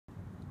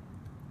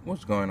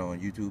What's going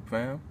on, YouTube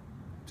fam?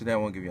 Today I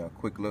want to give you a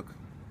quick look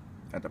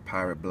at the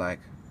Pirate Black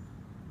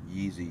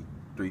Yeezy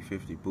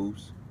 350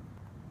 Boost.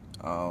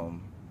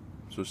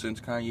 So since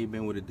Kanye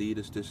been with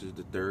Adidas, this is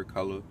the third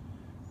color,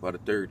 well, the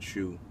third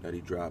shoe that he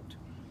dropped.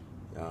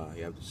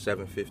 He had the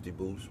 750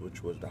 Boost,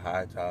 which was the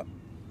high top.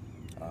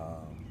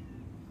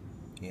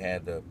 He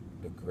had the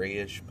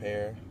grayish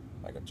pair,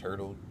 like a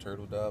turtle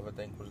dove, I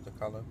think was the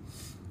color.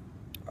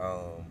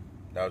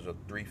 That was a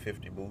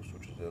 350 Boost,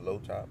 which was the low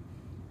top,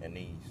 and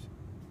these.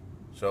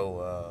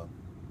 So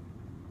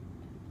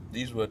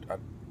these were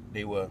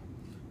they were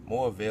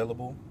more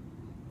available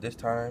this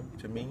time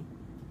to me,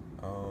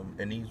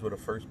 and these were the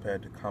first pair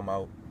to come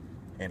out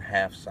in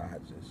half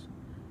sizes.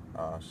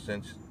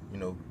 Since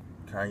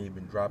Kanye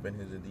been dropping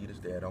his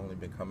Adidas, they had only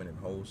been coming in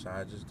whole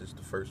sizes. This is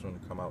the first one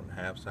to come out in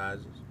half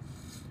sizes.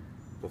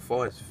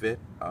 Before its fit,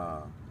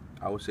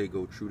 I would say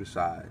go true to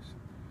size.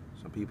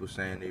 Some people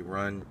saying they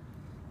run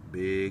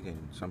big,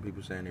 and some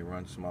people saying they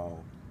run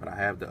small. But I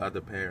have the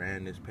other pair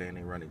and this pair, and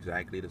they run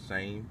exactly the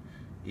same.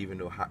 Even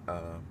though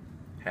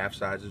half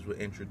sizes were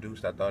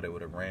introduced, I thought it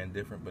would have ran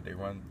different, but they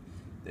run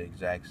the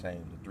exact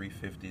same. The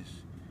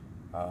 350s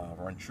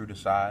run true to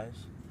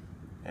size,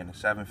 and the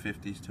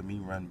 750s to me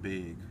run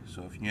big.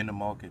 So if you're in the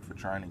market for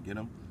trying to get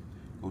them,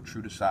 go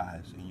true to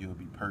size, and you'll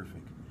be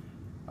perfect.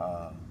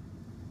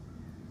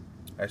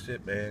 That's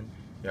it, man.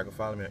 Y'all can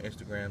follow me on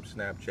Instagram,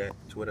 Snapchat,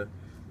 Twitter,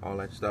 all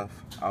that stuff.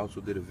 I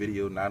also did a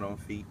video, not on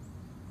feet,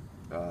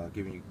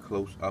 giving you a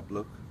close-up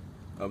look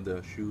of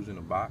the shoes in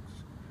the box.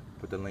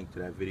 Put the link to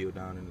that video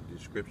down in the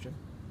description.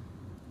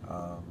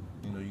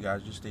 You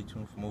guys just stay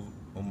tuned for more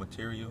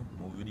material,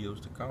 more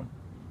videos to come.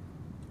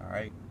 All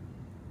right,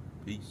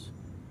 peace.